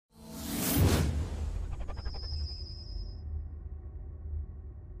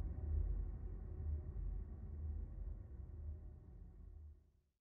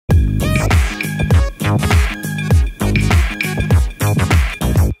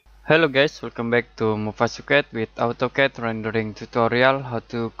Hello guys, welcome back to AutoCAD with AutoCAD rendering tutorial how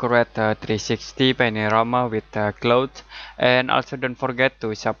to create a 360 panorama with cloud. And also don't forget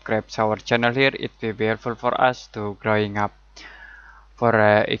to subscribe to our channel here, it will be helpful for us to growing up. For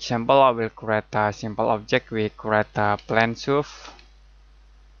example, I will create a simple object. We create a plane surf.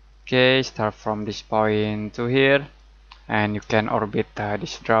 Okay, start from this point to here and you can orbit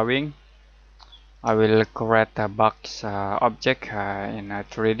this drawing. I will create a box object in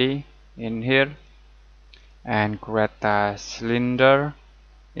 3D in here and create a cylinder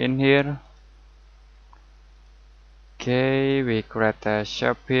in here. Okay, we create a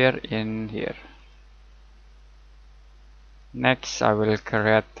shape here in here. Next I will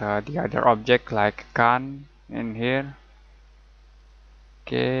create the other object like can in here.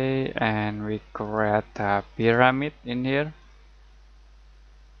 Okay, and we create a pyramid in here.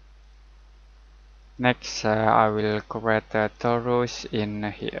 Next I will create a torus in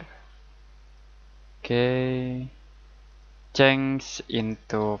here. Okay, change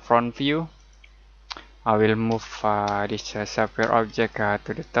into front view. I will move this sphere object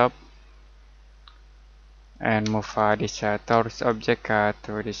to the top and move this torus object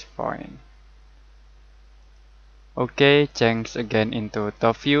to this point. Okay, change again into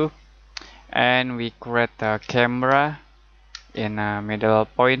top view and we create a camera in a middle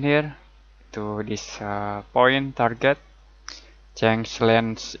point here to this point target. Change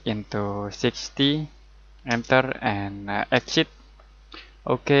lens into 60, enter and exit.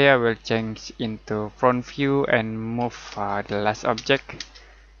 Okay, I will change into front view and move the last object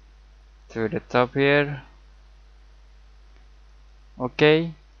to the top here.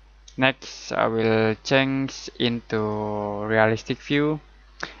 Okay, next I will change into realistic view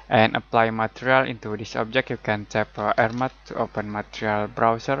and apply material into this object. You can tap Armat to open material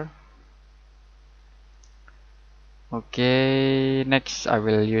browser. Okay, next I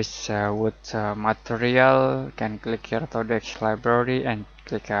will use wood material. You can click here Autodesk library and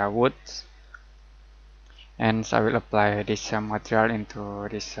click wood. And I will apply this material into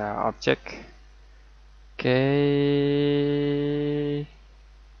this object. Okay,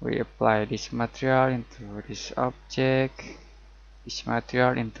 we apply this material into this object, this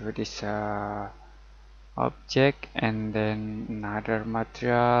material into this object, and then another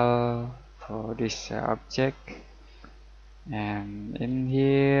material for this object, and in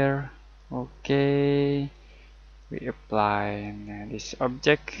here. Okay, we apply this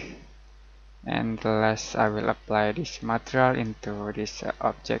object, and last I will apply this material into this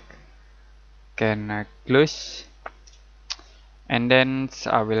object. Can close, and then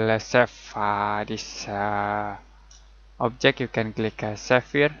I will save this object. You can click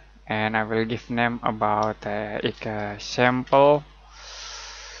save here and I will give name about example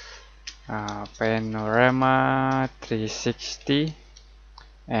Panorama 360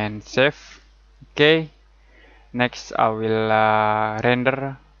 and save. Okay, next I will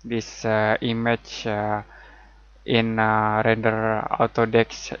render this image in render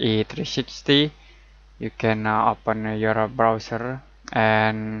Autodesk E360. You can open your browser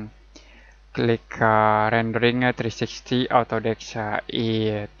and click rendering 360 Autodesk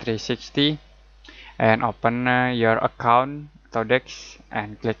E360 and open your account Autodesk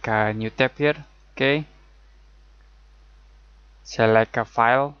and click new tab here. Okay, select a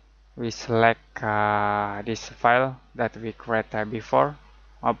file. We select this file that we created before.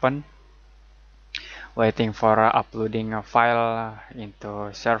 Open. Waiting for uploading a file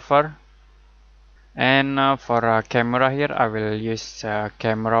into server. And for camera here I will use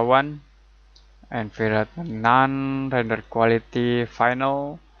camera 1 environment none, render quality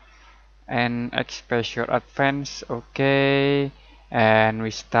final, and exposure advanced. Okay, and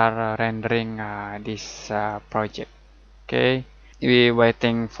we start rendering this project. Okay, we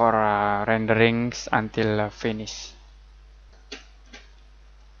waiting for renderings until finish.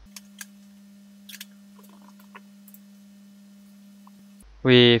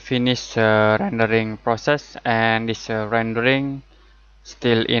 We finish rendering process, and this rendering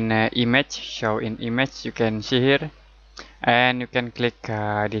still in image, show in image. You can see here, and you can click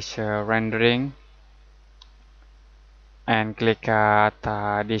this rendering and click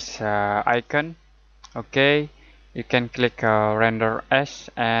this icon. Okay, you can click render as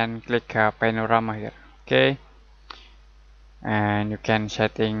and click panorama here. Okay, and you can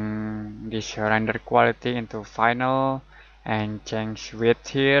setting this render quality into final and change width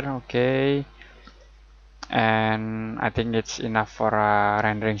here. Okay, and I think it's enough for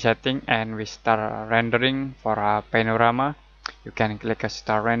rendering setting, and we start rendering for panorama. You can click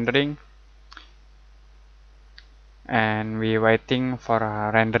start rendering and we waiting for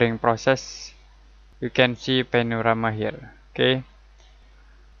rendering process. You can see panorama here. Okay,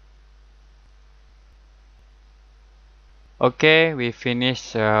 Okay, we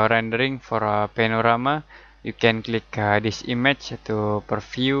finish rendering for Panorama. You can click this image to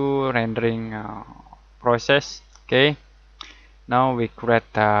preview rendering process. Okay, now we create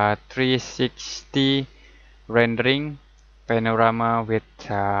 360 rendering Panorama with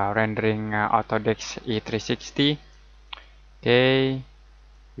rendering Autodesk E360. Okay,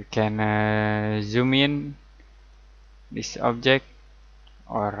 you can zoom in this object,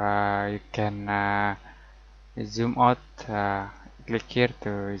 or you can zoom out. Click here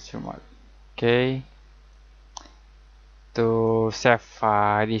to zoom out. Okay, to save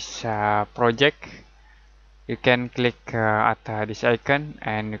this project, you can click at this icon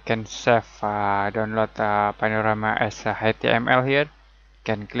and you can save download Panorama as HTML here. You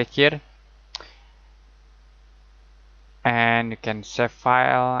can click here and you can save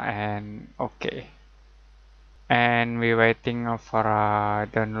file and okay. And we're waiting for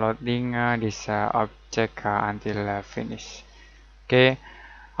downloading this object until finish. Okay,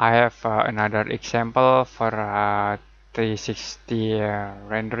 I have another example for 360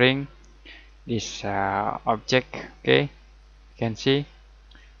 rendering this object. Okay, you can see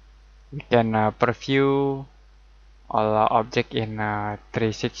we can preview all object in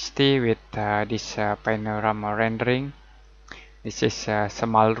 360 with this panorama rendering. This is a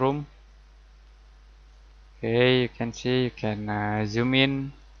small room. Okay, you can see, you can zoom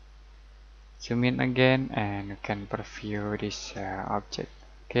in again, and you can preview this object.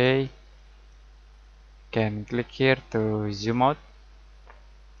 Okay, you can click here to zoom out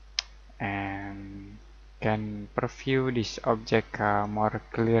and can preview this object more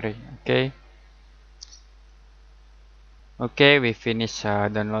clearly. Okay, okay, we finish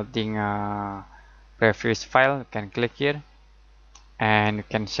downloading previous file. You can click here and you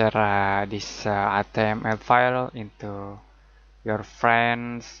can share this HTML file into your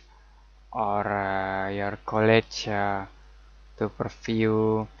friends or your college to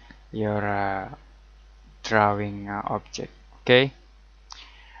preview your drawing object. Okay,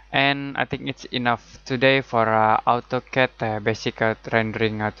 and I think it's enough today for AutoCAD basic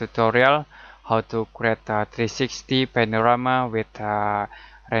rendering tutorial, how to create a 360 panorama with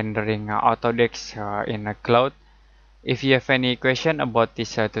rendering Autodesk in a cloud. If you have any question about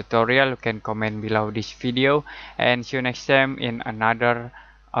this tutorial, you can comment below this video, and see you next time in another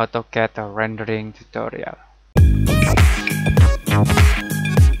AutoCAD rendering tutorial.